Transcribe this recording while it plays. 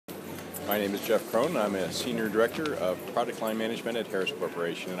My name is Jeff Kroon. I'm a Senior Director of Product Line Management at Harris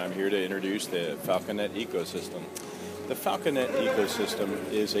Corporation, and I'm here to introduce the FalconNet ecosystem. The FalconNet ecosystem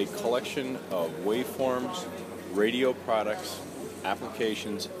is a collection of waveforms, radio products,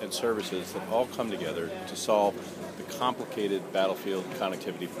 applications, and services that all come together to solve the complicated battlefield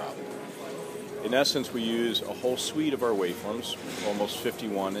connectivity problem. In essence, we use a whole suite of our waveforms, almost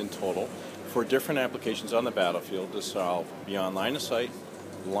 51 in total, for different applications on the battlefield to solve beyond line of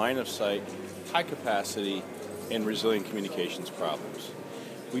sight, high capacity, and resilient communications problems.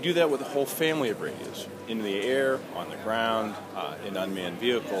 We do that with a whole family of radios, in the air, on the ground, in unmanned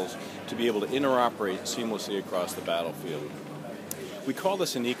vehicles, to be able to interoperate seamlessly across the battlefield. We call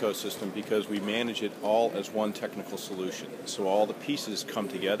this an ecosystem because we manage it all as one technical solution. So all the pieces come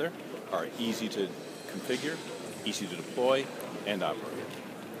together, are easy to configure, easy to deploy, and operate.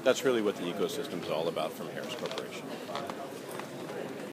 That's really what the ecosystem is all about from Harris Corporation.